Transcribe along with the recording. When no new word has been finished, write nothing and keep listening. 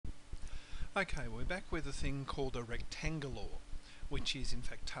Okay, we're back with a thing called a Rectangalore, which is in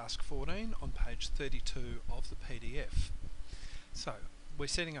fact task 14 on page 32 of the PDF. So, we're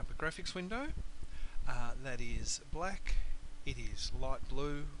setting up a graphics window that is black, it is light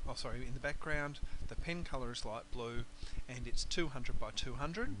blue, in the background, the pen colour is light blue, and it's 200 by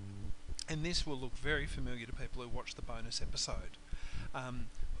 200, and this will look very familiar to people who watch the bonus episode.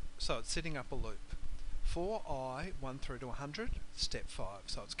 So it's setting up a loop. For I, 1 through to 100, step 5.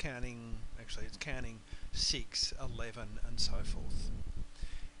 So it's counting 6, 11 and so forth.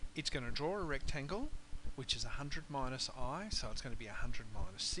 It's going to draw a rectangle, which is 100 minus I, so it's going to be 100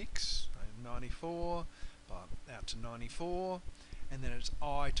 minus 6, so 94, out to 94, and then it's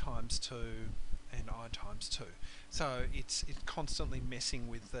I times 2 and I times 2. So it's constantly messing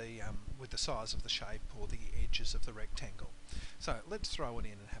with the size of the shape or the edges of the rectangle. So let's throw it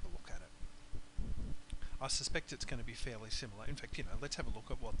in and have a look at it. I suspect it's going to be fairly similar. In fact, let's have a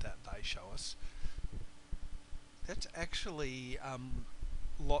look at what they show us. That's actually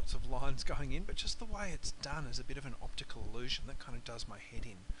lots of lines going in, but just the way it's done is a bit of an optical illusion. That kind of does my head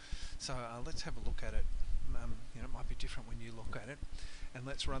in. So let's have a look at it. It might be different when you look at it. And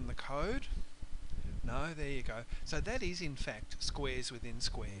let's run the code. No, there you go. So that is in fact squares within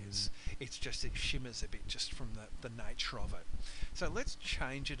squares. It's just it shimmers a bit just from the nature of it. So let's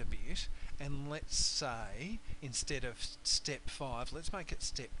change it a bit, and let's say instead of step 5, let's make it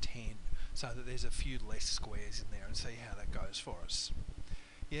step 10, so that there's a few less squares in there, and see how that goes for us.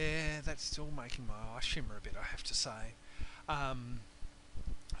 Yeah, that's still making my eye shimmer a bit, I have to say.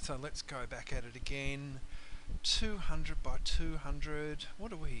 So let's go back at it again. 200 by 200,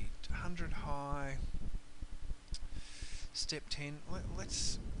 what are we, 100 high, step 10,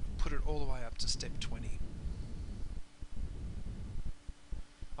 let's put it all the way up to step 20.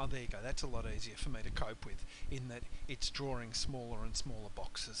 Oh, there you go, that's a lot easier for me to cope with, in that it's drawing smaller and smaller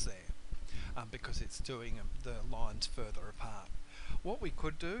boxes there, because it's doing the lines further apart. What we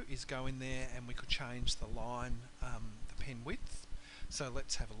could do is go in there and we could change the line, the pen width. So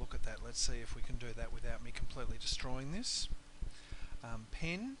let's have a look at that. Let's see if we can do that without me completely destroying this.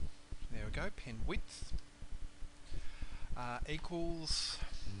 Pen, there we go, pen width equals,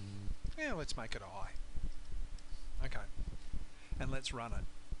 yeah, let's make it I. Okay, and let's run it.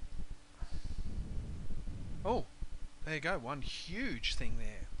 Oh, there you go, one huge thing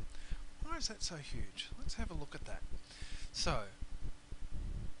there. Why is that so huge? Let's have a look at that. So,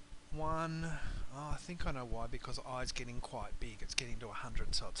 I think I know why, because I is getting quite big. It's getting to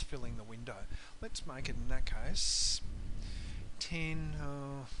 100, so it's filling the window. Let's make it, in that case, 10.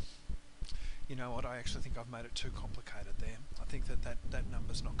 You know what, I actually think I've made it too complicated there. I think that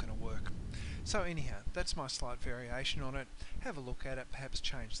number's not going to work. So anyhow, that's my slight variation on it. Have a look at it, perhaps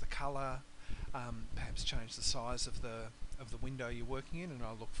change the colour, perhaps change the size of the window you're working in, and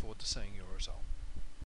I look forward to seeing your result.